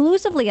sold exclusively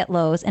at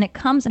Lowe's, and it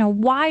comes in a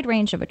wide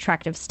range of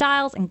attractive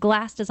styles and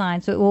glass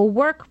designs, so it will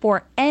work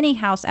for any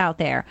house out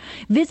there.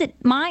 Visit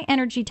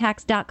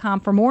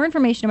myenergytax.com for more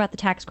information about the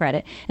tax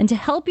credit. And to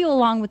help you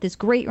along with this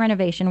great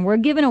renovation, we're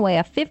giving away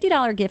a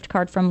 $50 gift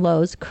card from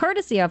Lowe's,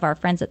 courtesy of our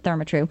friends at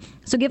Therma-Tru.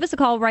 So give us a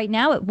call right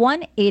now at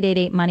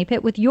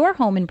 1-888-MONEYPIT with your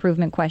home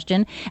improvement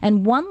question,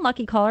 and one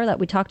lucky caller that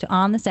we talk to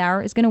on this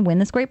hour is going to win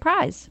this great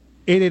prize.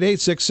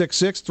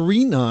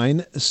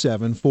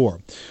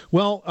 888-666-3974.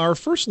 Well, our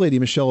First Lady,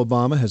 Michelle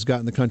Obama, has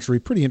gotten the country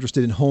pretty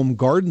interested in home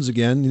gardens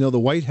again. The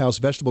White House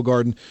vegetable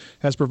garden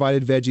has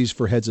provided veggies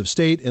for heads of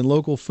state and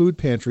local food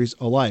pantries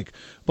alike.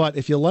 But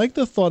if you like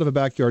the thought of a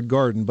backyard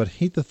garden but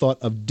hate the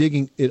thought of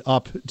digging it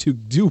up to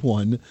do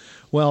one,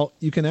 well,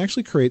 you can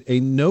actually create a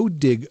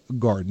no-dig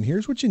garden.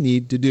 Here's what you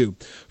need to do.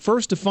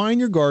 First, define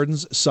your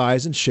garden's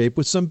size and shape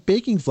with some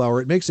baking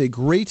flour. It makes a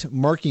great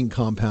marking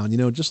compound.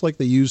 Just like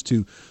they use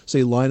to,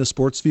 say, line a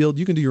sports field,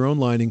 you can do your own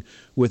lining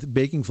with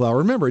baking flour.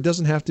 Remember, it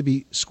doesn't have to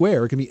be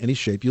square. It can be any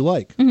shape you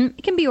like. Mm-hmm.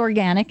 It can be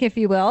organic, if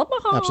you will.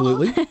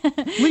 Absolutely.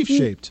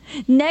 Leaf-shaped.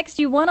 Next,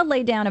 you want to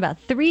lay down about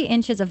 3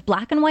 inches of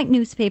black and white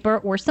newspaper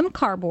or some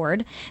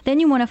cardboard. Then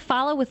you want to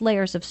follow with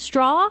layers of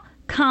straw,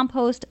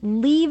 compost,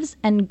 leaves,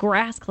 and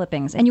grass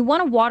clippings, and you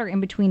want to water in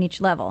between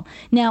each level.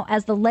 Now,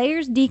 as the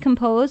layers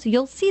decompose,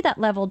 you'll see that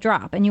level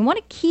drop, and you want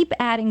to keep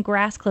adding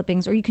grass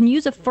clippings, or you can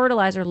use a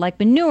fertilizer like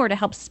manure to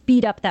help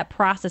speed up that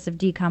process of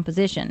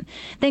decomposition.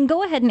 Then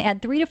go ahead and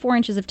add 3 to 4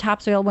 inches of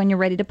topsoil when you're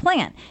ready to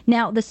plant.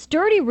 Now, the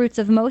sturdy roots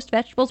of most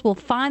vegetables will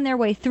find their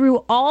way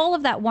through all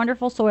of that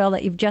wonderful soil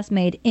that you've just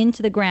made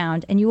into the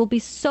ground, and you will be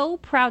so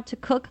proud to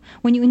cook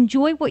when you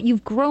enjoy what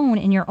you've grown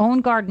in your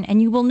own garden,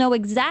 and you will know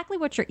exactly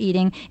what you're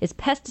eating is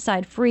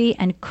pesticide-free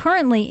and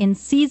currently in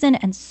season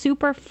and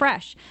super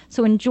fresh.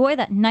 So enjoy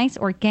that nice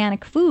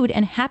organic food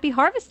and happy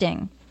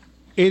harvesting.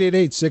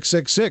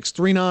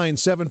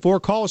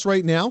 888-666-3974. Call us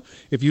right now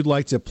if you'd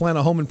like to plan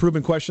a home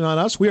improvement question on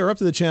us. We are up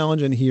to the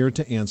challenge and here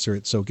to answer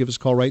it. So give us a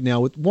call right now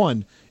with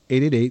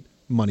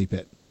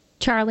 1-888-MONEY-PIT.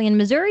 Charlie in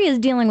Missouri is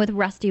dealing with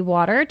rusty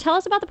water. Tell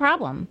us about the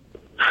problem.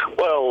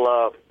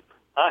 Well,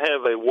 I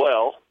have a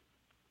well,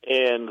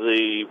 and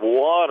the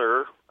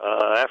water,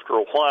 after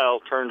a while,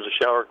 turns the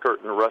shower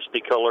curtain a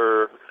rusty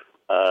color,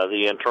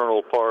 the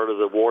internal part of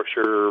the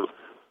washer,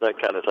 that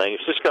kind of thing.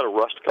 It's just got a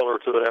rust color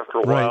to it after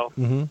a while.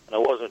 Mm-hmm. And I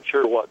wasn't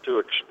sure what to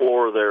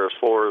explore there as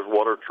far as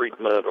water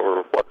treatment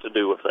or what to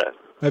do with that.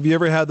 Have you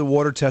ever had the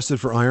water tested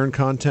for iron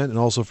content and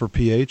also for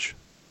pH?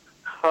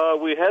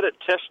 We had it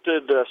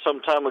tested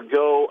some time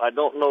ago. I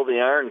don't know the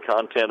iron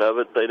content of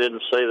it. They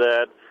didn't say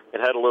that. It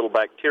had a little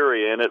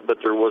bacteria in it,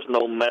 but there was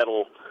no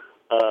metal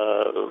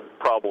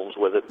problems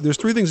with it. There's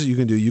three things that you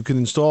can do. You can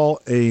install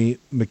a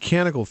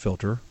mechanical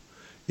filter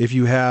if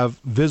you have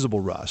visible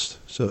rust.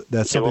 So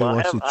that's something that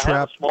wants to trap. I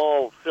have a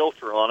small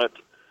filter on it,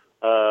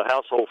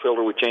 household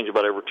filter. We change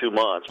about every 2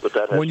 months, but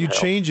that when you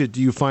change it,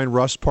 do you find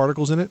rust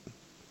particles in it?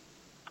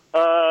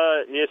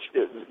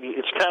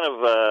 It's kind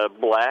of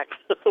black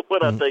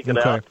when I take it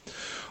out.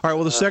 All right.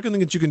 Well, the second thing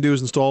that you can do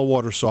is install a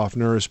water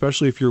softener,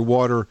 especially if your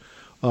water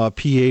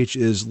pH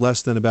is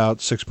less than about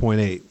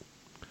 6.8,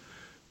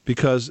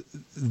 because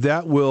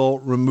that will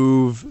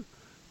remove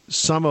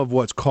some of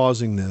what's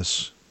causing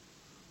this,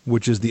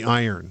 which is the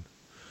iron.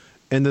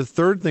 And the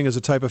third thing is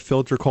a type of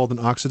filter called an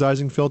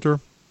oxidizing filter,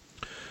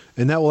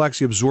 and that will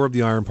actually absorb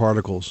the iron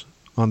particles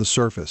on the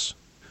surface.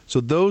 So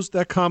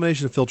that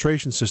combination of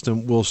filtration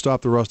system will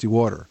stop the rusty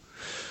water.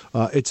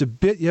 It's a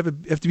bit you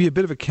have to be a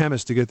bit of a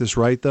chemist to get this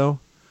right, though.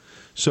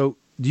 So,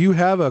 do you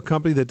have a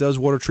company that does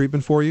water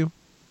treatment for you?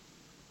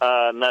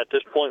 Not at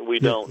this point, we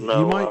don't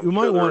know. You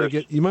might want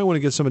to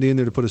get somebody in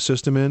there to put a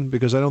system in,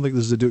 because I don't think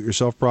this is a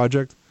do-it-yourself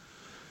project.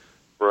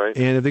 Right.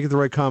 And if they get the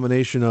right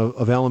combination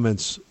of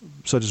elements,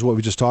 such as what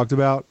we just talked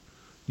about,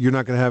 you're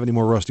not going to have any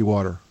more rusty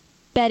water.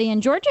 Betty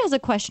in Georgia has a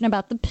question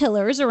about the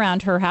pillars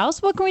around her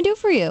house. What can we do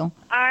for you?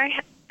 I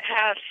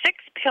have 6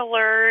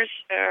 pillars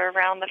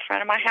around the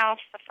front of my house,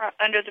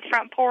 under the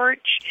front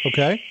porch.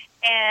 Okay.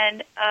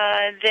 And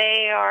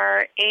they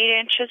are 8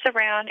 inches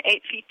around,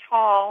 8 feet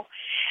tall.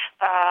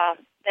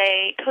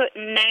 They put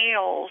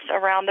nails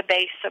around the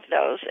base of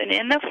those. And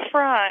in the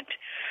front,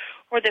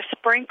 where the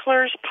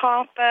sprinklers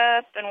pop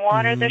up and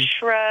water the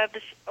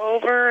shrubs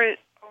over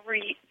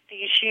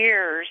these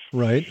years,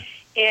 right,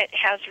 it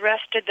has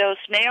rusted those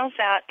nails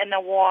out, and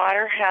the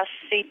water has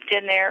seeped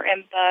in there,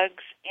 and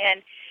bugs,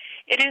 and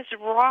it is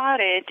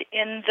rotted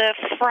in the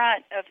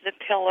front of the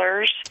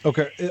pillars.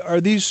 Okay.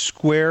 Are these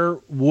square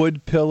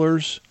wood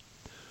pillars?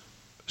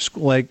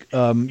 Like,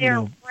 they're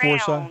round. They're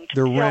pillars,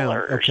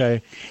 round.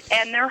 Okay.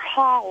 And they're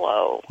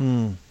hollow.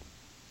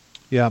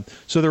 Yeah.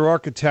 So they're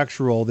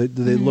architectural. They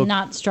look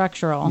not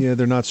structural. Yeah,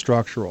 they're not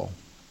structural.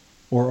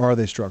 Or are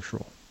they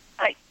structural?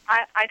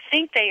 I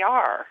think they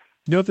are.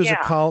 You know, if there's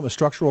a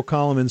structural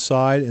column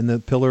inside, and the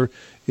pillar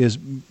is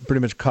pretty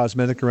much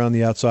cosmetic around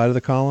the outside of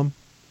the column?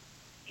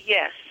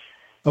 Yes.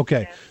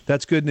 Okay,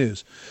 that's good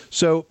news.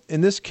 So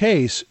in this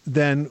case,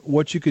 then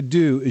what you could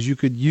do is you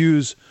could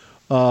use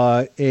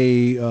a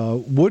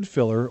wood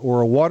filler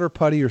or a water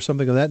putty or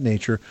something of that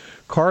nature,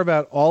 carve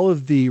out all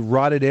of the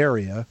rotted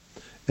area,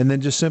 and then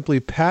just simply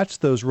patch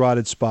those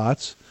rotted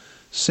spots,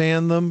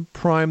 sand them,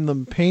 prime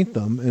them, paint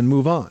them, and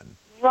move on.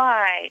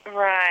 Right.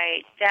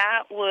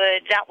 That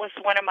was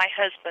one of my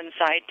husband's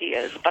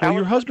ideas. But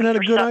your husband had a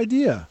good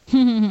idea.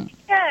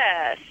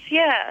 Yes.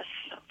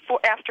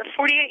 After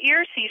 48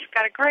 years, he's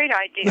got a great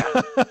idea.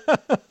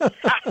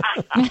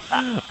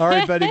 All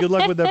right, Betty, good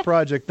luck with that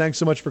project. Thanks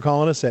so much for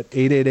calling us at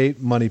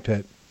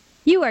 888-MONEY-PIT.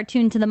 You are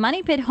tuned to the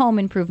Money Pit Home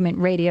Improvement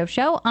Radio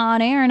Show,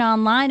 on air and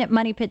online at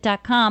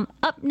moneypit.com.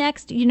 Up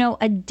next,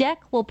 a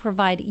deck will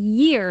provide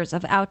years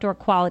of outdoor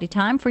quality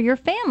time for your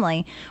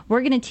family. We're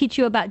going to teach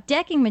you about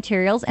decking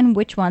materials and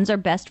which ones are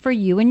best for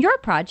you and your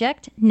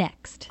project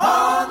next.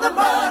 On the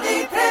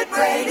Money Pit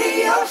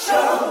Radio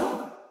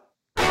Show.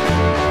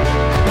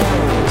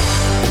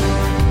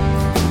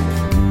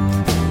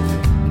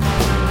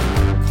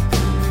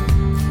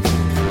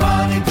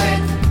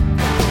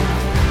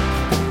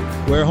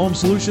 Where home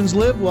solutions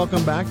live.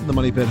 Welcome back to the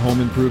Money Pit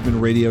Home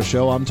Improvement Radio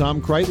Show. I'm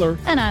Tom Kreitler.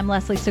 And I'm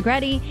Leslie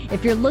Segretti.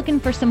 If you're looking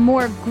for some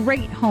more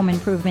great home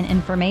improvement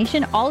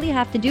information, all you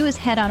have to do is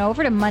head on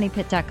over to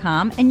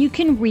moneypit.com and you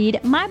can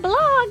read my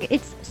blog.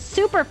 It's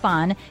super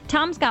fun.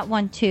 Tom's got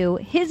one too.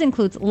 His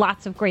includes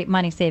lots of great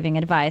money-saving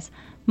advice.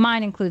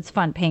 Mine includes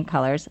fun paint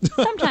colors.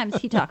 Sometimes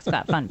he talks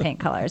about fun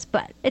paint colors,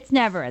 but it's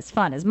never as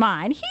fun as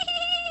mine.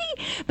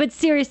 But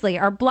seriously,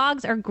 our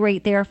blogs are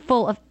great. They are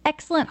full of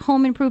excellent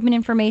home improvement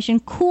information,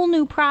 cool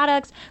new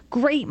products,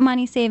 great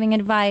money-saving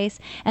advice,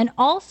 and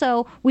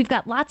also we've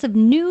got lots of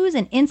news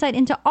and insight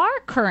into our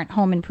current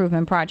home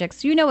improvement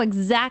projects, so you know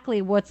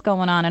exactly what's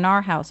going on in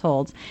our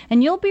households.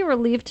 And you'll be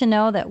relieved to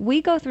know that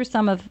we go through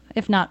some of,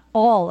 if not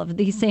all of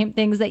these same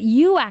things that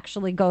you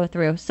actually go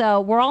through.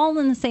 So we're all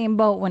in the same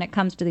boat when it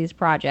comes to these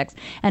projects.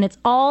 And it's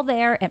all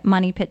there at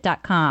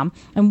moneypit.com.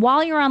 And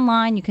while you're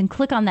online, you can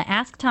click on the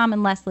Ask Tom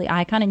and Leslie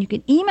icon and you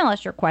can email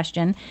us your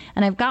question.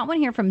 And I've got one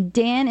here from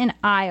Dan in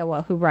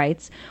Iowa who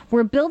writes,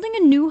 we're building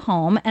a new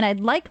home and I'd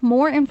like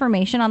more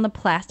information on the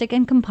plastic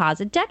and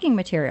composite decking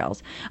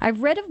materials.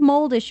 I've read of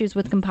mold issues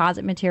with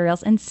composite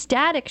materials and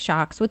static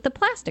shocks with the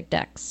plastic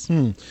decks.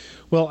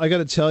 Well, I got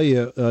to tell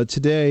you,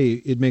 today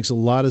it makes a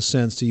lot of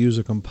sense to use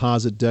a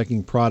composite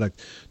decking product.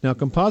 Now,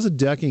 composite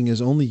decking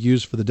is only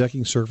used for the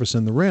decking surface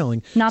and the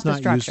railing. Not the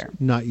structure.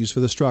 Not used for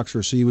the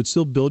structure. So you would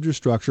still build your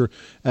structure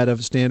out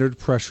of standard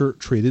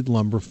pressure-treated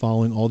lumber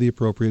following all the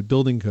appropriate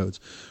building codes.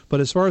 But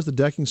as far as the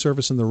decking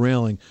surface and the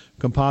railing,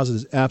 composite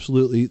is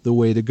absolutely the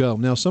way to go.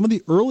 Now, some of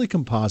the early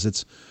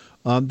composites,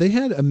 they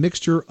had a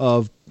mixture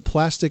of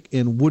plastic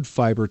and wood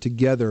fiber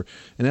together,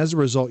 and as a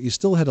result, you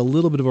still had a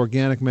little bit of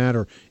organic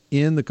matter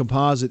in the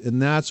composite, and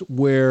that's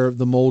where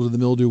the mold or the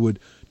mildew would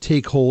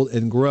take hold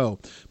and grow.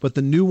 But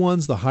the new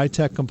ones, the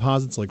high-tech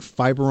composites like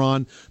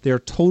Fiberon, they are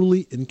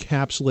totally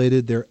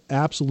encapsulated. They're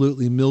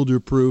absolutely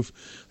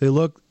mildew-proof. They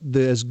look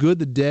as good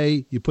the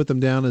day you put them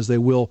down as they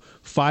will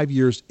 5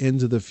 years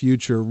into the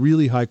future.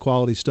 Really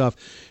high-quality stuff.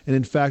 And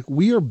in fact,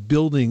 we are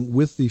building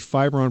with the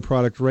Fiberon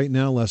product right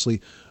now,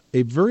 Leslie,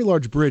 a very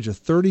large bridge, a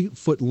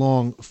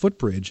 30-foot-long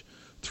footbridge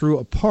through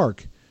a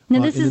park. Now,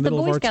 this is the middle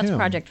Boy of our Scouts town.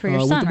 project for your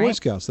With son, the Boy right?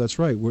 Scouts, that's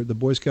right. Where the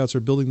Boy Scouts are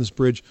building this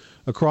bridge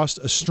across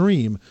a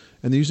stream,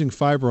 and they're using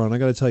Fiberon. I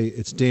got to tell you,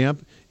 it's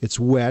damp, it's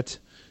wet,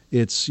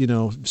 it's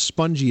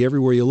spongy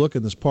everywhere you look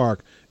in this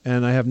park,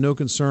 and I have no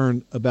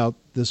concern about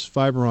this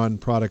Fiberon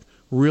product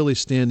really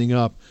standing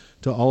up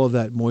to all of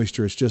that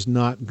moisture. It's just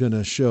not going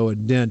to show a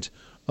dent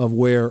of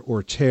wear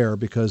or tear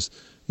because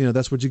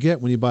that's what you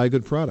get when you buy a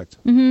good product.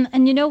 Mm-hmm.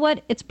 And you know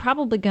what? It's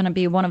probably going to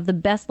be one of the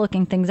best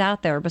looking things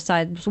out there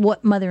besides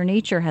what Mother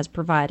Nature has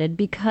provided,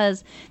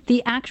 because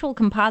the actual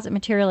composite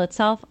material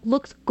itself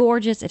looks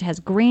gorgeous. It has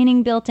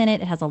graining built in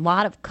it. It has a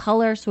lot of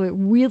color, so it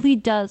really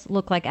does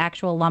look like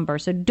actual lumber.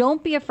 So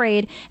don't be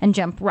afraid and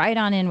jump right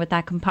on in with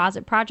that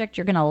composite project.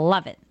 You're going to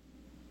love it.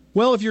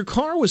 Well, if your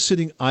car was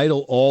sitting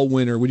idle all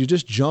winter, would you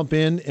just jump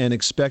in and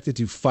expect it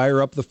to fire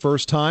up the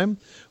first time?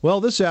 Well,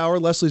 this hour,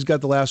 Leslie's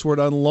got the last word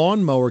on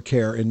lawnmower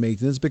care and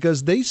maintenance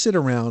because they sit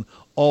around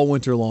all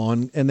winter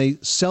long and they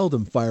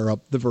seldom fire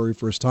up the very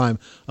first time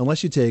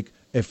unless you take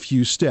a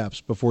few steps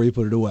before you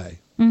put it away.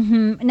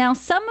 Mm-hmm. Now,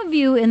 some of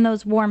you in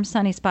those warm,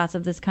 sunny spots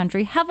of this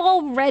country have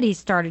already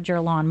started your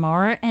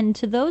lawnmower, and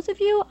to those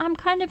of you, I'm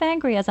kind of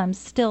angry as I'm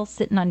still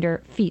sitting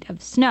under feet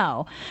of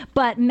snow.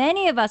 But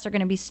many of us are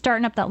going to be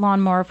starting up that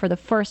lawnmower for the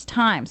first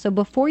time. So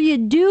before you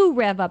do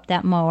rev up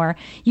that mower,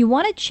 you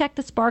want to check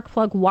the spark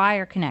plug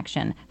wire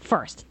connection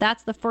first.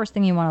 That's the first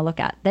thing you want to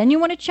look at. Then you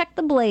want to check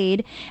the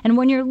blade, and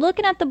when you're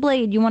looking at the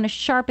blade, you want to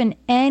sharpen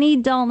any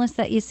dullness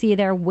that you see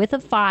there with a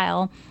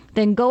file.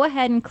 Then go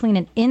ahead and clean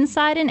it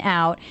inside and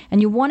out, and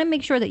you want to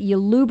make sure that you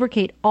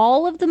lubricate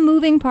all of the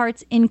moving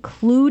parts,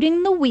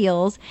 including the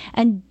wheels,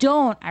 and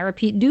I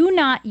repeat, do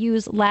not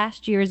use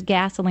last year's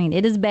gasoline.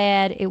 It is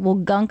bad. It will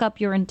gunk up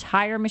your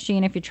entire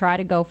machine if you try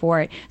to go for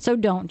it. So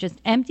don't.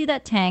 Just empty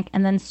that tank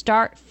and then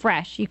start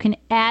fresh. You can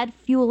add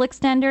fuel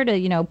extender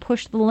to,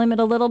 push the limit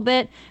a little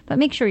bit, but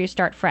make sure you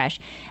start fresh.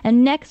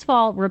 And next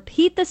fall,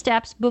 repeat the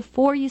steps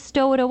before you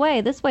stow it away.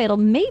 This way it'll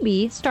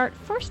maybe start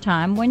first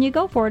time when you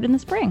go for it in the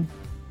spring.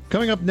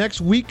 Coming up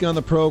next week on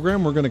the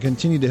program, we're going to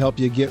continue to help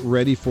you get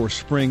ready for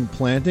spring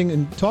planting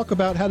and talk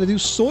about how to do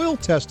soil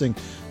testing.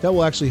 That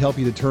will actually help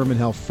you determine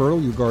how fertile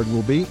your garden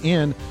will be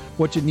and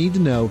what you need to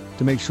know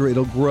to make sure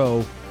it'll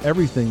grow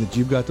everything that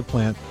you've got to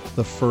plant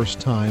the first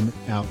time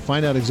out.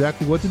 Find out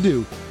exactly what to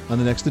do on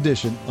the next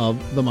edition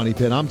of The Money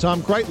Pit. I'm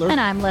Tom Kreitler.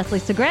 And I'm Leslie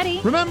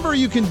Segretti. Remember,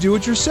 you can do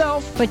it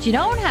yourself, but you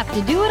don't have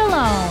to do it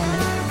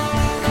alone.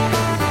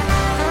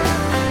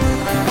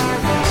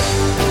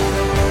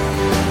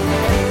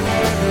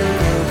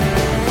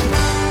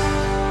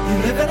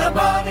 Live in a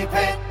money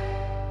pit.